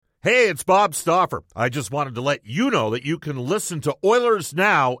Hey, it's Bob Stauffer. I just wanted to let you know that you can listen to Oilers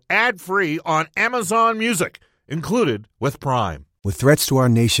Now ad-free on Amazon Music, included with Prime. With threats to our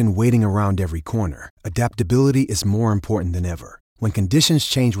nation waiting around every corner, adaptability is more important than ever. When conditions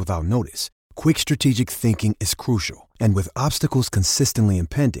change without notice, quick strategic thinking is crucial. And with obstacles consistently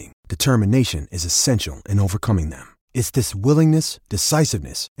impending, determination is essential in overcoming them. It's this willingness,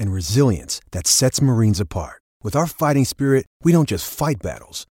 decisiveness, and resilience that sets Marines apart. With our fighting spirit, we don't just fight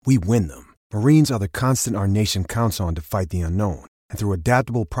battles, we win them. Marines are the constant our nation counts on to fight the unknown. And through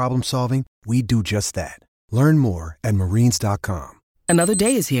adaptable problem solving, we do just that. Learn more at marines.com. Another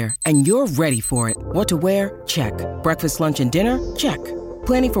day is here, and you're ready for it. What to wear? Check. Breakfast, lunch, and dinner? Check.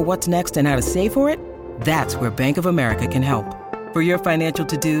 Planning for what's next and how to save for it? That's where Bank of America can help. For your financial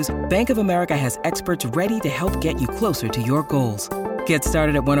to-dos, Bank of America has experts ready to help get you closer to your goals. Get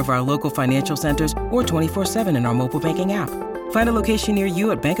started at one of our local financial centers or 24/7 in our mobile banking app. Find a location near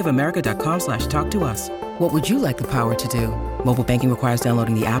you at bankofamerica.com/talktous. What would you like the power to do? Mobile banking requires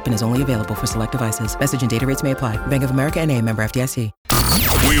downloading the app and is only available for select devices. Message and data rates may apply. Bank of America N.A., member FDIC.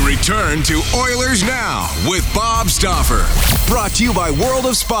 We return to Oilers Now with Bob Stauffer. Brought to you by World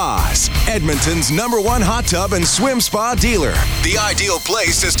of Spas, Edmonton's #1 hot tub and swim spa dealer. The ideal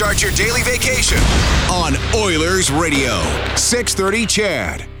place to start your daily vacation on Oilers Radio, 630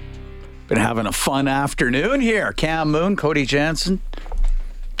 CHED. Been having a fun afternoon here. Cam Moon, Cody Jansen,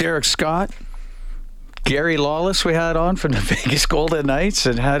 Derek Scott, Gary Lawless we had on from the Vegas Golden Knights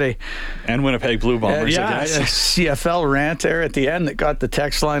and Winnipeg Blue Bombers. A CFL rant there at the end that got the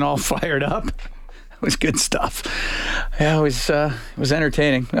text line all fired up. It was good stuff. Yeah, it was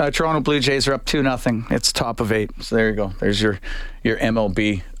entertaining. Toronto Blue Jays are up 2-0. It's top of 8. So there you go. There's your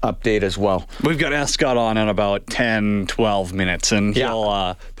MLB update as well. We've got Escott on in about 10, 12 minutes, and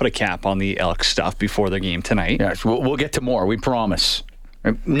he'll put a cap on the Elks stuff before the game tonight. Yeah, we'll get to more. We promise.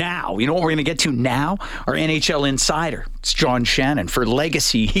 Now, you know what we're going to get to now? Our NHL insider. It's John Shannon for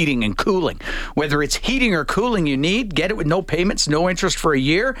Legacy Heating and Cooling. Whether it's heating or cooling you need, get it with no payments, no interest for a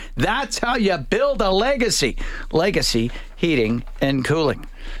year. That's how you build a legacy. Legacy Heating and Cooling.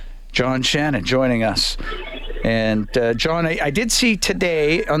 John Shannon joining us. And John, I did see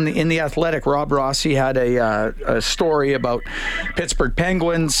today in the Athletic, Rob Rossi had a story about Pittsburgh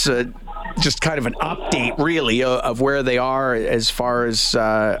Penguins. Just kind of an update, really, of where they are as far as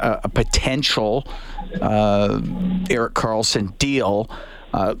a potential Erik Karlsson deal.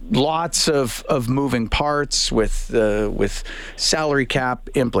 Lots of moving parts with salary cap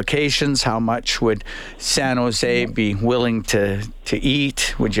implications. How much would San Jose be willing to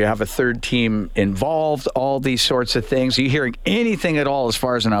eat? Would you have a third team involved? All these sorts of things. Are you hearing anything at all as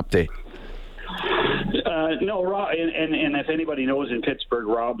far as an update? No, Rob, and if anybody knows in Pittsburgh,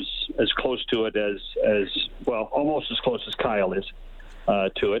 Rob's as close to it as well, almost as close as Kyle is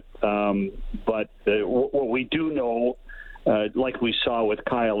to it. But what we do know, like we saw with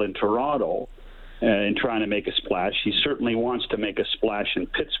Kyle in Toronto, in trying to make a splash, he certainly wants to make a splash in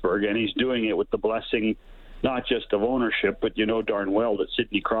Pittsburgh, and he's doing it with the blessing not just of ownership, but you know darn well that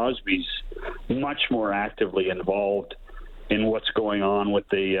Sidney Crosby's much more actively involved in what's going on with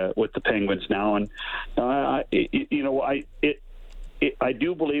the Penguins now, and I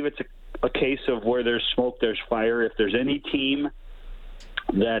do believe it's a case of where there's smoke, there's fire. If there's any team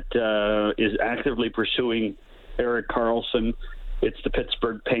that is actively pursuing Erik Karlsson, it's the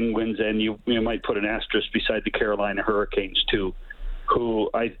Pittsburgh Penguins, and you might put an asterisk beside the Carolina Hurricanes too, who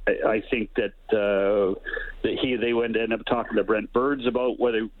I think that they would end up talking to Brent Burns about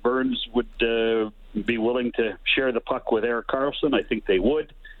whether Burns would be willing to share the puck with Erik Karlsson. I think they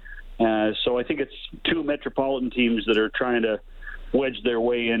would. So I think it's two metropolitan teams that are trying to wedge their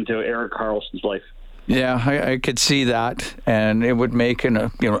way into Erik Karlsson's life. Yeah, I could see that, and it would make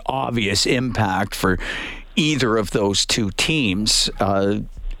an obvious impact for either of those two teams. I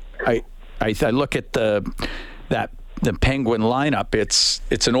look at the Penguin lineup.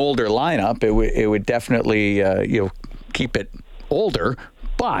 It's an older lineup. It would definitely keep it older,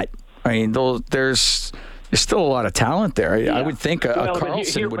 but I mean there's still a lot of talent there. Yeah. I would think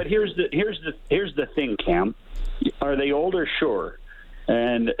Karlsson would. But here's the thing, Cam. Are they older? Sure.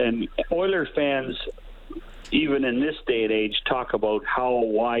 And Oilers fans, even in this day and age, talk about how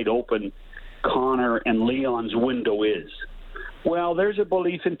wide open Connor and Leon's window is. Well, there's a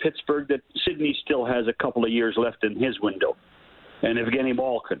belief in Pittsburgh that Sidney still has a couple of years left in his window, and Evgeny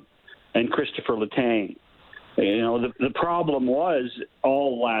Malkin and Christopher Letang. The problem was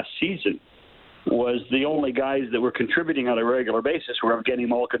all last season was the only guys that were contributing on a regular basis were Evgeny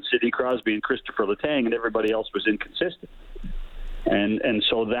Malkin, Sidney Crosby, and Christopher Letang, and everybody else was inconsistent. And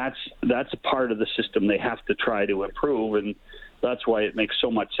so that's a part of the system they have to try to improve. And That's why it makes so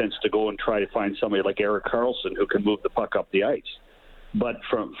much sense to go and try to find somebody like Erik Karlsson who can move the puck up the ice. But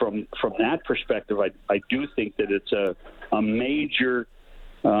from that perspective, I do think that it's a major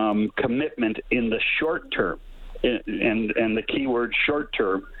commitment in the short term, and the key word short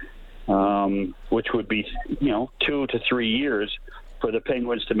term, which would be 2 to 3 years for the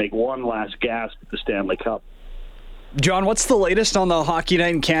Penguins to make one last gasp at the Stanley Cup. John, what's the latest on the Hockey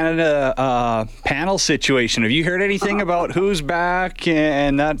Night in Canada panel situation? Have you heard anything about who's back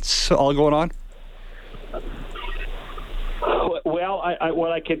and that's all going on? Well,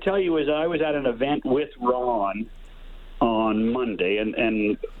 what I can tell you is I was at an event with Ron on Monday,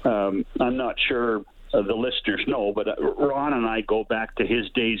 and I'm not sure the listeners know, but Ron and I go back to his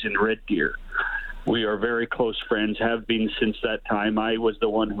days in Red Deer. We are very close friends, have been since that time. I was the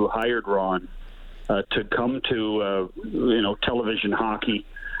one who hired Ron to come to television hockey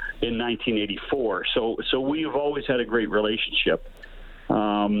in 1984. So we've always had a great relationship.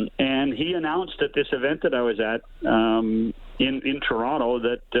 And he announced at this event that I was at in Toronto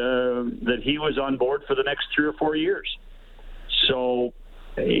that he was on board for the next 3 or 4 years. So,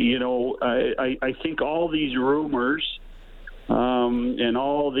 I think all these rumors and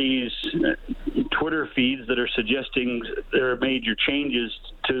all these Twitter feeds that are suggesting there are major changes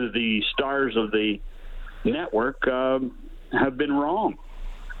to the stars of the network have been wrong.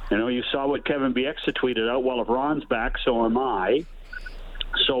 You saw what Kevin Bieksa tweeted out. Well, if Ron's back, so am I.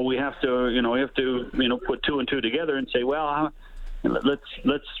 So we have to, put 2 and 2 together and say, well,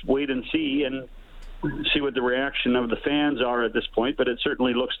 let's wait and see what the reaction of the fans are at this point. But it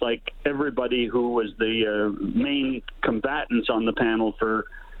certainly looks like everybody who was the main combatants on the panel for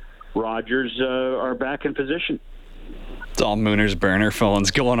Rogers are back in position. It's all Mooner's burner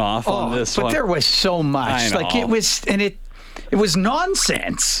phones going off on this but one. But there was so much. It was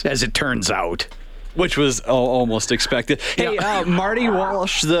nonsense, as it turns out. Which was almost expected. Hey, Marty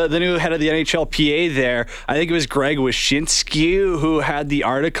Walsh, the new head of the NHLPA there, I think it was Greg Wyshynski who had the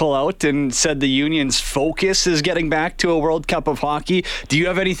article out and said the union's focus is getting back to a World Cup of Hockey. Do you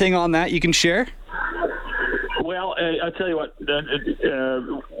have anything on that you can share? Well, I'll tell you what,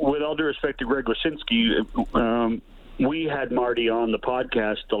 with all due respect to Greg Wyshynski, we had Marty on the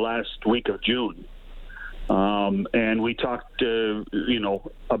podcast the last week of June. And we talked, a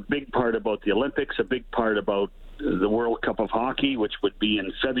big part about the Olympics, a big part about the World Cup of Hockey, which would be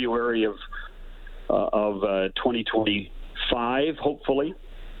in February of 2025, hopefully.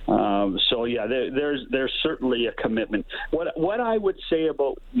 There's certainly a commitment. What I would say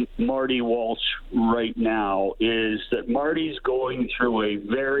about Marty Walsh right now is that Marty's going through a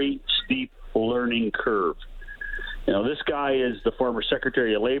very steep learning curve. This guy is the former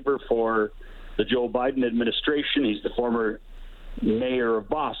Secretary of Labor for the Joe Biden administration. He's the former mayor of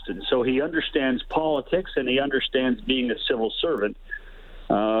Boston. So he understands politics and he understands being a civil servant.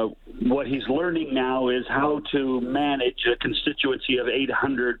 What he's learning now is how to manage a constituency of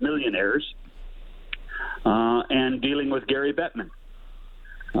 800 millionaires and dealing with Gary Bettman.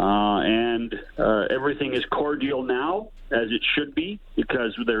 Everything is cordial now, as it should be,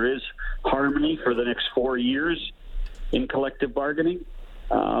 because there is harmony for the next 4 years in collective bargaining.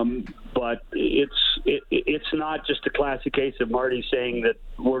 But it's not just a classic case of Marty saying that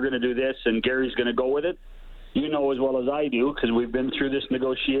we're going to do this and Gary's going to go with it. You know as well as I do, because we've been through this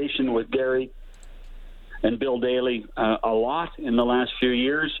negotiation with Gary and Bill Daley a lot in the last few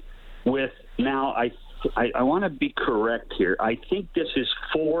years. With now, I want to be correct here. I think this is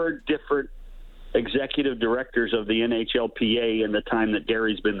 4 different executive directors of the NHLPA in the time that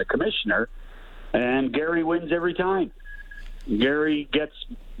Gary's been the commissioner, and Gary wins every time. Gary gets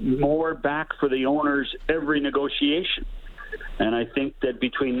more back for the owners every negotiation. And I think that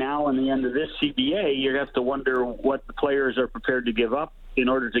between now and the end of this CBA, you have to wonder what the players are prepared to give up in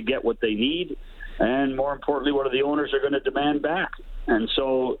order to get what they need. And more importantly, what are the owners are going to demand back. And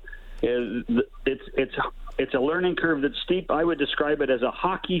so it's a learning curve that's steep. I would describe it as a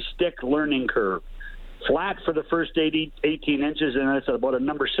hockey stick learning curve. Flat for the first 18 inches, and that's about a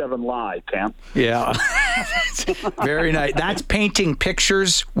number 7 lie, Cam. Yeah. Very nice. That's painting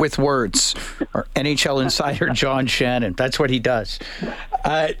pictures with words. Or NHL insider John Shannon. That's what he does.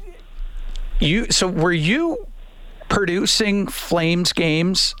 So were you producing Flames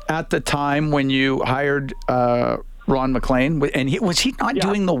games at the time when you hired Ron McLean? And was he not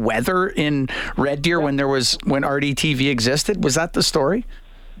doing the weather in Red Deer when RDTV existed? Was that the story?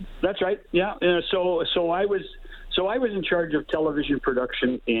 That's right. Yeah. So I was in charge of television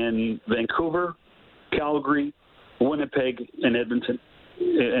production in Vancouver, Calgary, Winnipeg, and Edmonton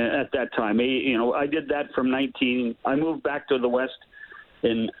at that time. I did that I moved back to the West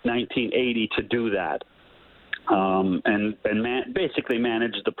in 1980 to do that. basically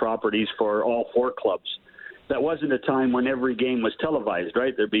managed the properties for all 4 clubs. That wasn't a time when every game was televised,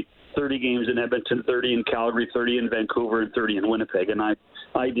 right? There'd be 30 games in Edmonton, 30 in Calgary, 30 in Vancouver, and 30 in Winnipeg, and I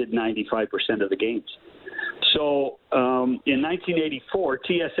did 95% of the games. So in 1984,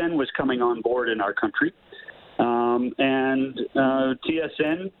 TSN was coming on board in our country, and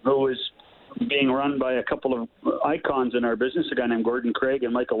TSN, who was being run by a couple of icons in our business, a guy named Gordon Craig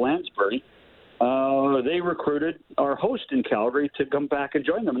and Michael Lansbury, they recruited our host in Calgary to come back and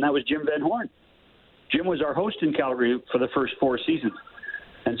join them, and that was Jim Van Horn. Jim was our host in Calgary for the first 4 seasons.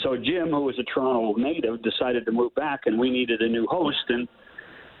 And so Jim, who was a Toronto native, decided to move back, and we needed a new host. And,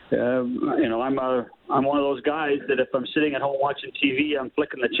 I'm one of those guys that if I'm sitting at home watching TV, I'm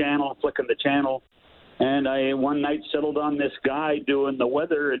flicking the channel. And I one night settled on this guy doing the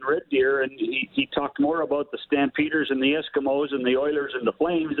weather in Red Deer, and he talked more about the Stampeders and the Eskimos and the Oilers and the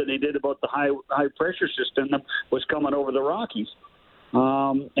Flames than he did about the high pressure system that was coming over the Rockies.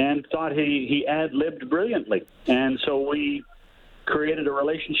 And thought he ad-libbed brilliantly. And so we created a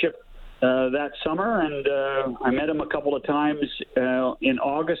relationship that summer, and I met him a couple of times in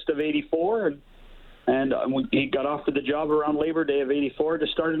August of 84, and he got offered the job around Labor Day of 84 to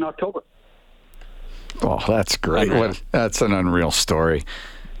start in October. Oh, that's great. That's an unreal story.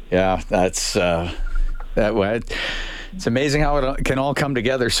 Yeah, that's it's amazing how it can all come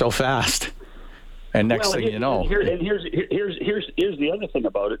together so fast. And next thing you know, here's the other thing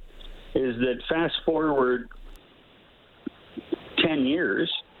about it is that fast forward 10 years,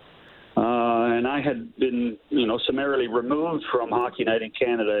 and I had been summarily removed from Hockey Night in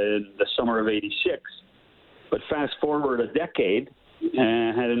Canada in the summer of '86. But fast forward a decade,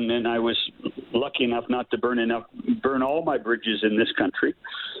 and I was lucky enough not to burn all my bridges in this country.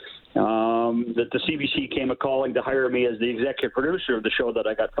 That the CBC came a-calling to hire me as the executive producer of the show that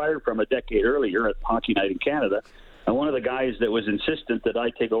I got fired from a decade earlier at Hockey Night in Canada. And one of the guys that was insistent that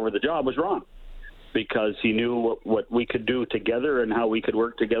I take over the job was Ron, because he knew what we could do together and how we could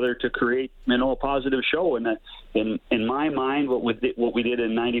work together to create, a positive show. And in my mind, what we did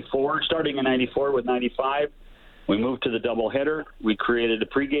in '94, starting in '94 with '95, we moved to the doubleheader. We created a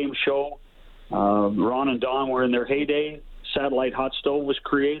pregame show. Ron and Don were in their heyday. Satellite Hot Stove was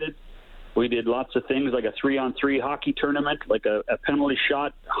created. We did lots of things like a 3-on-3 hockey tournament, like a penalty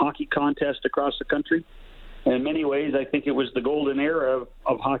shot hockey contest across the country. In many ways, I think it was the golden era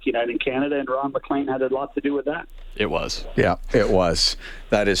of Hockey Night in Canada, and Ron McLean had a lot to do with that. It was. Yeah, it was.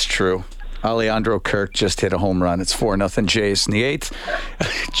 That is true. Alejandro Kirk just hit a home run. It's 4-0 Jays in the 8th.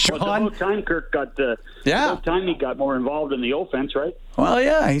 John, well, it's about time Kirk got. About time he got more involved in the offense, right? Well,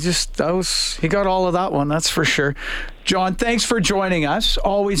 yeah, he got all of that one. That's for sure. John, thanks for joining us.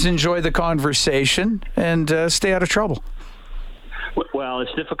 Always enjoy the conversation, and stay out of trouble. Well,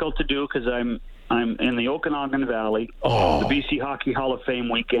 it's difficult to do because I'm in the Okanagan Valley. The BC Hockey Hall of Fame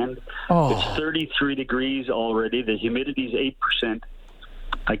weekend. It's 33 degrees already. The humidity's 8%.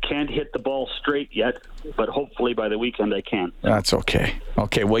 I can't hit the ball straight yet, but hopefully by the weekend I can. That's okay.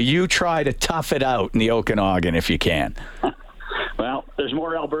 Okay, well, you try to tough it out in the Okanagan if you can. Well, there's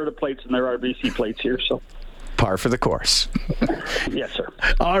more Alberta plates than there are BC plates here, so. Par for the course. Yes, sir.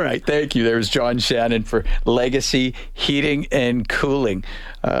 All right, thank you. There's John Shannon for Legacy Heating and Cooling.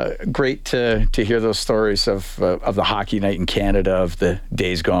 Great to hear those stories of the Hockey Night in Canada of the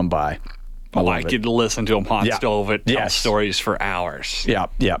days gone by. I could listen to him hot stove it, tell stories for hours. Yeah,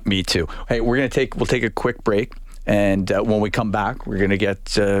 me too. Hey, we'll take a quick break, and when we come back, we're gonna get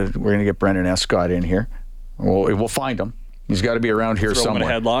Brenden Escott in here. We'll find him. He's got to be around here somewhere. Throw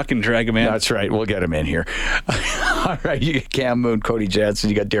him in a headlock and drag him in. That's right. We'll get him in here. All right, you got Cam Moon, Cody Jansen,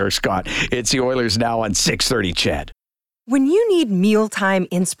 you got Derek Scott. It's the Oilers Now on 630 CHED. When you need mealtime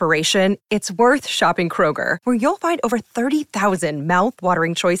inspiration, it's worth shopping Kroger, where you'll find over 30,000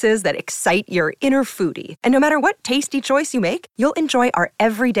 mouth-watering choices that excite your inner foodie. And no matter what tasty choice you make, you'll enjoy our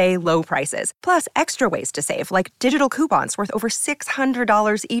everyday low prices, plus extra ways to save, like digital coupons worth over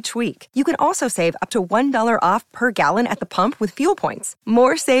 $600 each week. You can also save up to $1 off per gallon at the pump with fuel points.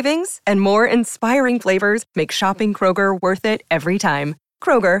 More savings and more inspiring flavors make shopping Kroger worth it every time.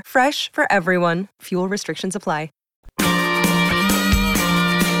 Kroger, fresh for everyone. Fuel restrictions apply.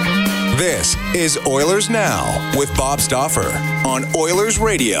 This is Oilers Now with Bob Stauffer on Oilers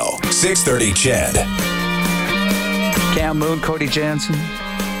Radio, 630 CHED. Cam Moon, Cody Jansen,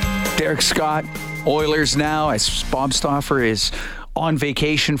 Derek Scott, Oilers Now. As Bob Stauffer is on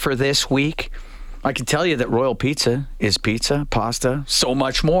vacation for this week, I can tell you that Royal Pizza is pizza, pasta, so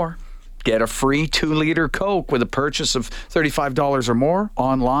much more. Get a free 2-liter Coke with a purchase of $35 or more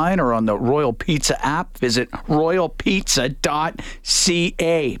online or on the Royal Pizza app. Visit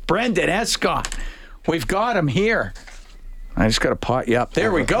royalpizza.ca. Brenden Escott, We've got him here. I just got to pot you up.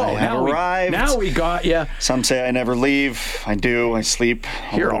 There we go. I have arrived. Now we got you. Some say I never leave. I do. I sleep.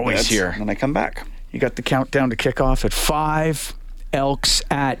 You're always here. And then I come back. You got the countdown to kickoff at 5. Elks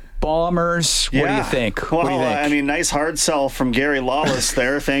at Bombers. What do you think? Well, what do you think? I mean, nice hard sell from Gary Lawless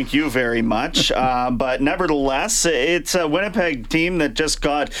there. Thank you very much. But nevertheless, it's a Winnipeg team that just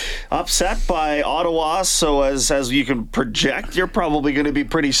got upset by Ottawa. So as you can project, you're probably going to be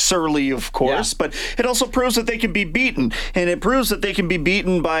pretty surly, of course. Yeah. But it also proves that they can be beaten. And it proves that they can be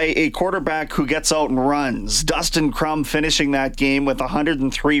beaten by a quarterback who gets out and runs. Dustin Crum finishing that game with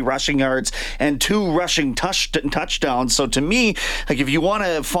 103 rushing yards and 2 rushing touchdowns. So to me, like, if you want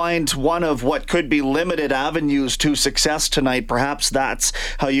to find one of what could be limited avenues to success tonight, perhaps that's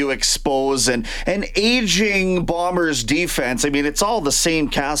how you expose an aging Bombers defense. I mean, it's all the same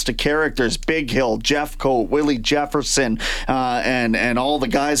cast of characters: Big Hill, Jeffcoat, Willie Jefferson, and all the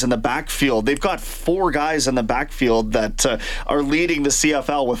guys in the backfield. They've got 4 guys in the backfield that are leading the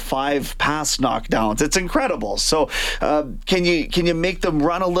CFL with 5 pass knockdowns. It's incredible. So can you make them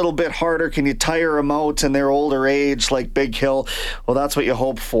run a little bit harder? Can you tire them out in their older age like Big Hill? Well, that's what you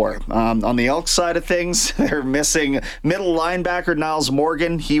hope for. On the Elks side of things, they're missing middle linebacker Niles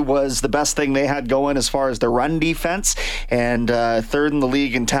Morgan. He was the best thing they had going as far as the run defense, and 3rd in the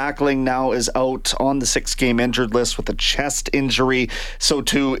league in tackling, now is out on the 6-game injured list with a chest injury. So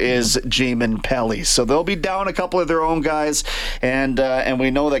too is Jamin Pelly. So they'll be down a couple of their own guys, and we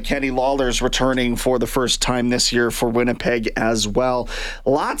know that Kenny Lawler's returning for the first time this year for Winnipeg as well.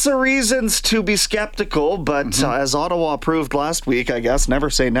 Lots of reasons to be skeptical, but as Ottawa proved last week, I guess, never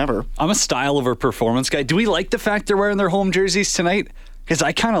say never. I'm a style over performance guy. Do we like the fact they're wearing their home jerseys tonight? Because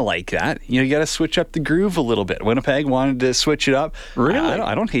I kind of like that. You got to switch up the groove a little bit. Winnipeg wanted to switch it up. Really?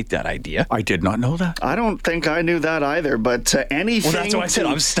 I don't hate that idea. I did not know that. I don't think I knew that either, but anything... Well, that's why I said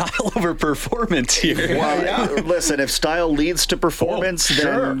I'm style over performance here. Well, yeah. Listen, if style leads to performance,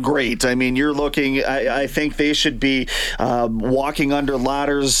 then great. I mean, you're looking... I think they should be walking under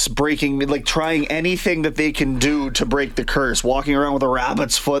ladders, trying anything that they can do to break the curse, walking around with a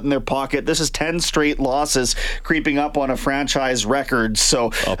rabbit's foot in their pocket. This is 10 straight losses creeping up on a franchise record.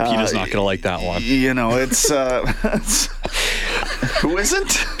 So PETA's not going to like that one. You know, it's who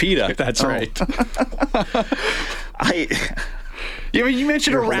isn't? PETA, that's right. You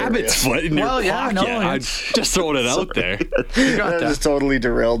mentioned a rabbit's foot in your pocket. I'm just throwing it out there. That just totally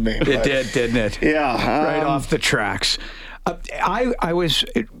derailed me. It did, didn't it? Yeah. Right off the tracks. I was,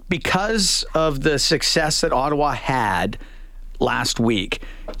 because of the success that Ottawa had last week,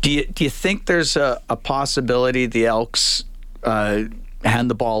 do you think there's a possibility the Elks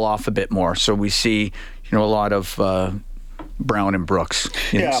hand the ball off a bit more, so we see a lot of Brown and Brooks?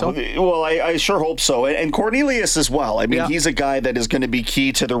 Well, I sure hope so. And Cornelius as well. I mean, he's a guy that is going to be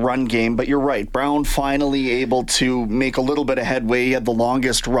key to the run game, but you're right. Brown finally able to make a little bit of headway. He had the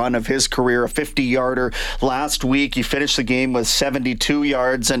longest run of his career, a 50-yarder last week. He finished the game with 72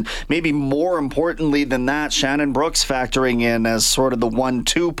 yards, and maybe more importantly than that, Shannon Brooks factoring in as sort of the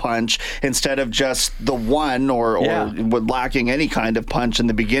 1-2 punch instead of just the one or lacking any kind of punch in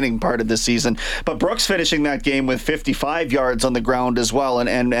the beginning part of the season. But Brooks finishing that game with 55 yards on the ground as well,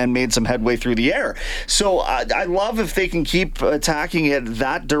 and made some headway through the air. So I love if they can keep attacking it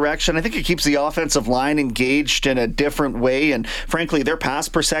that direction. I think it keeps the offensive line engaged in a different way, and frankly, their pass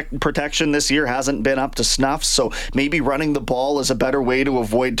protection this year hasn't been up to snuff, so maybe running the ball is a better way to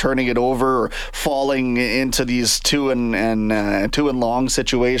avoid turning it over or falling into these two and long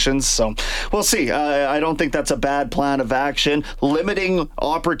situations. So we'll see. I don't think that's a bad plan of action. Limiting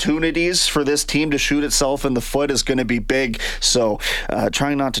opportunities for this team to shoot itself in the foot is going to be big. So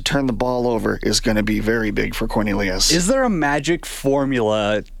trying not to turn the ball over is going to be very big for Cornelius. Is there a magic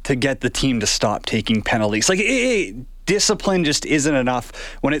formula to get the team to stop taking penalties? Discipline just isn't enough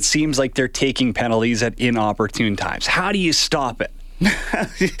when it seems like they're taking penalties at inopportune times. How do you stop it?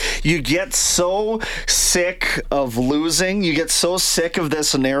 You get so sick of losing, you get so sick of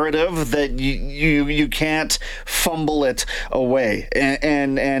this narrative that you can't fumble it away.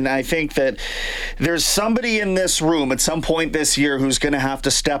 And I think that there's somebody in this room at some point this year who's going to have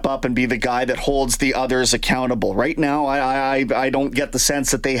to step up and be the guy that holds the others accountable. Right now, I don't get the sense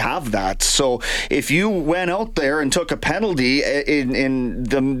that they have that. So if you went out there and took a penalty in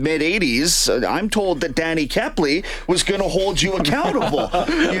the mid-'80s, I'm told that Danny Kepley was going to hold you accountable.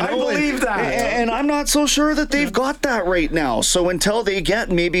 I believe that. And I'm not so sure that they've got that right now. So until they get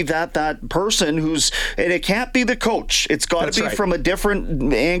maybe that person and it can't be the coach. It's got to be from a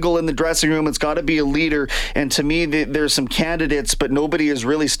different angle in the dressing room. It's got to be a leader. And to me, there's some candidates, but nobody has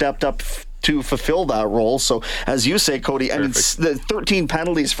really stepped up to fulfill that role. So, as you say, Cody, I mean, the 13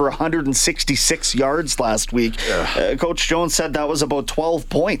 penalties for 166 yards last week. Coach Jones said that was about 12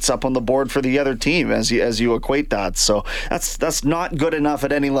 points up on the board for the other team as you equate that. So that's not good enough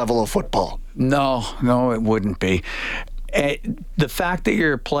at any level of football. No, it wouldn't be. The fact that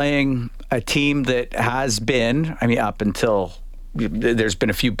you're playing a team that has been, I mean, up until there's been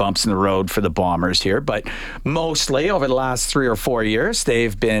a few bumps in the road for the Bombers here, but mostly over the last 3 or 4 years,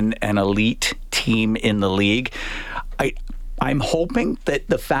 they've been an elite team in the league. I'm hoping that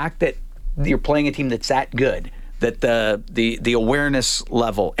the fact that you're playing a team that's that good, that the awareness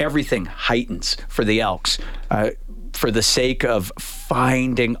level, everything heightens for the Elks for the sake of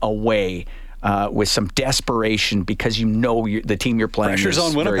finding a way with some desperation, because you know the team you're playing. Pressure's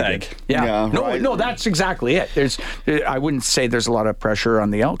on Winnipeg. Yeah. Right. No, that's exactly it. I wouldn't say there's a lot of pressure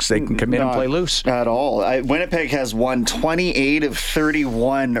on the Elks. They can come in and play loose. At all. Winnipeg has won 28 of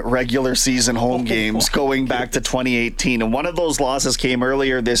 31 regular season home games going back to 2018. And one of those losses came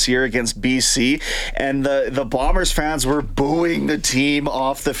earlier this year against BC. And the Bombers fans were booing the team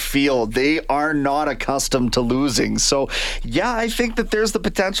off the field. They are not accustomed to losing. So, yeah, I think that there's the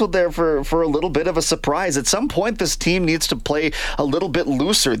potential there for a little bit of a surprise. At some point, this team needs to play a little bit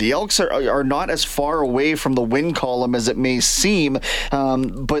looser. The Elks are not as far away from the win column as it may seem,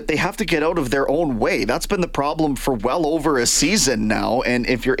 but they have to get out of their own way. That's been the problem for well over a season now, and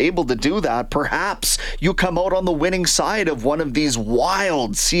if you're able to do that, perhaps you come out on the winning side of one of these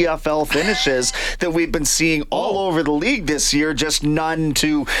wild CFL finishes that we've been seeing all over the league this year, just none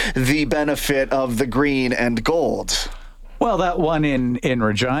to the benefit of the green and gold. Well, that one in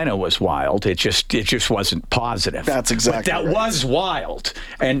Regina was wild. It just wasn't positive. That's exactly But that was wild.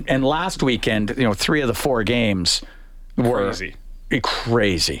 And last weekend, 3 of the 4 games were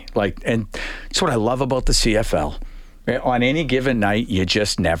crazy. And that's what I love about the CFL. On any given night, you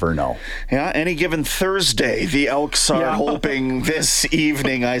just never know. Yeah, any given Thursday, the Elks are hoping this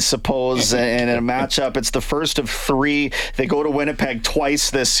evening, I suppose, and in a matchup, it's the first of 3. They go to Winnipeg twice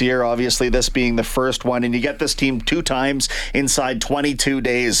this year, obviously this being the first one, and you get this team 2 times inside 22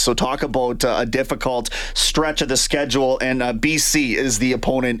 days. So talk about a difficult stretch of the schedule, and BC is the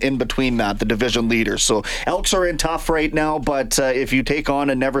opponent in between that, the division leader. So Elks are in tough right now, but if you take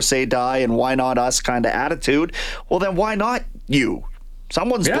on a never say die and why not us kind of attitude, well then why not you?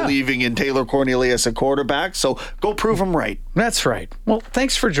 Someone's believing in Taylor Cornelius at quarterback, so go prove him right. That's right. Well,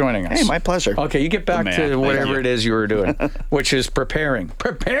 thanks for joining us. Hey, my pleasure. Okay, you get back to whatever it is you were doing, which is preparing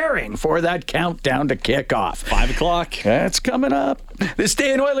for that countdown to kickoff. 5 o'clock. That's coming up. This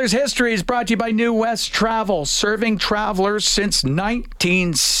day in Oilers history is brought to you by New West Travel, serving travelers since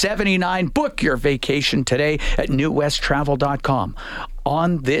 1979. Book your vacation today at newwesttravel.com.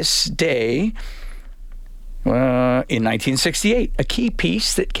 On this day, in 1968, a key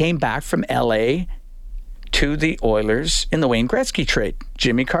piece that came back from L.A. to the Oilers in the Wayne Gretzky trade.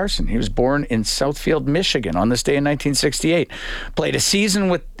 Jimmy Carson. He was born in Southfield, Michigan on this day in 1968. Played a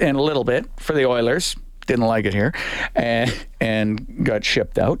season and a little bit for the Oilers. Didn't like it here and got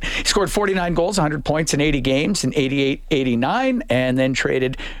shipped out. He scored 49 goals, 100 points in 80 games in 88-89, and then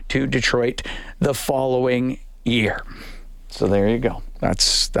traded to Detroit the following year. So there you go.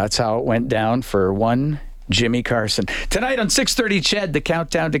 That's how it went down for one Jimmy Carson. Tonight on 6:30 CHED, the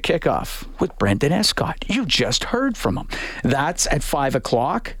countdown to kickoff with Brenden Escott. You just heard from him. That's at 5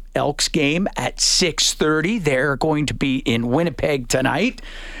 o'clock. Elks game at 6:30. They're going to be in Winnipeg tonight.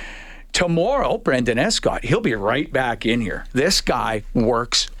 Tomorrow, Brenden Escott, he'll be right back in here. This guy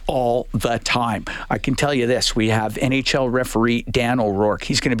works all the time. I can tell you this. We have NHL referee Dan O'Rourke.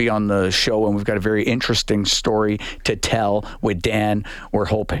 He's going to be on the show, and we've got a very interesting story to tell with Dan, we're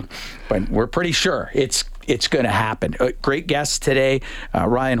hoping. But we're pretty sure it's going to happen. Great guests today.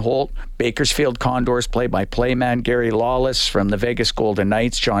 Ryan Holt, Bakersfield Condors play-by-play man. Gary Lawless from the Vegas Golden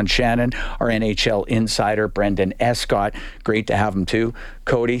Knights. John Shannon, our NHL insider. Brenden Escott. Great to have him too.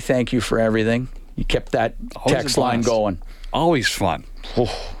 Cody, thank you for everything. You kept that text line going. Always fun.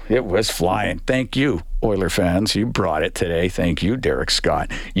 Oh, it was flying. Thank you, Oiler fans. You brought it today. Thank you, Derek Scott.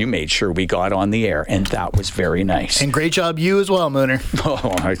 You made sure we got on the air, and that was very nice. And great job you as well, Mooner.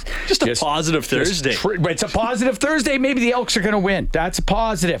 Just a positive Thursday. It's a positive Thursday. Maybe the Elks are going to win. That's a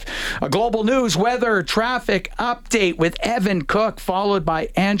positive. A global news, weather, traffic update with Evan Cook, followed by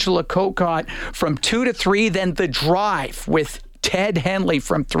Angela Kokott from 2 to 3, then The Drive with Ted Henley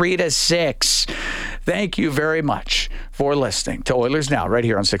from 3 to 6. Thank you very much for listening to Oilers Now, right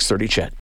here on 630 CHED.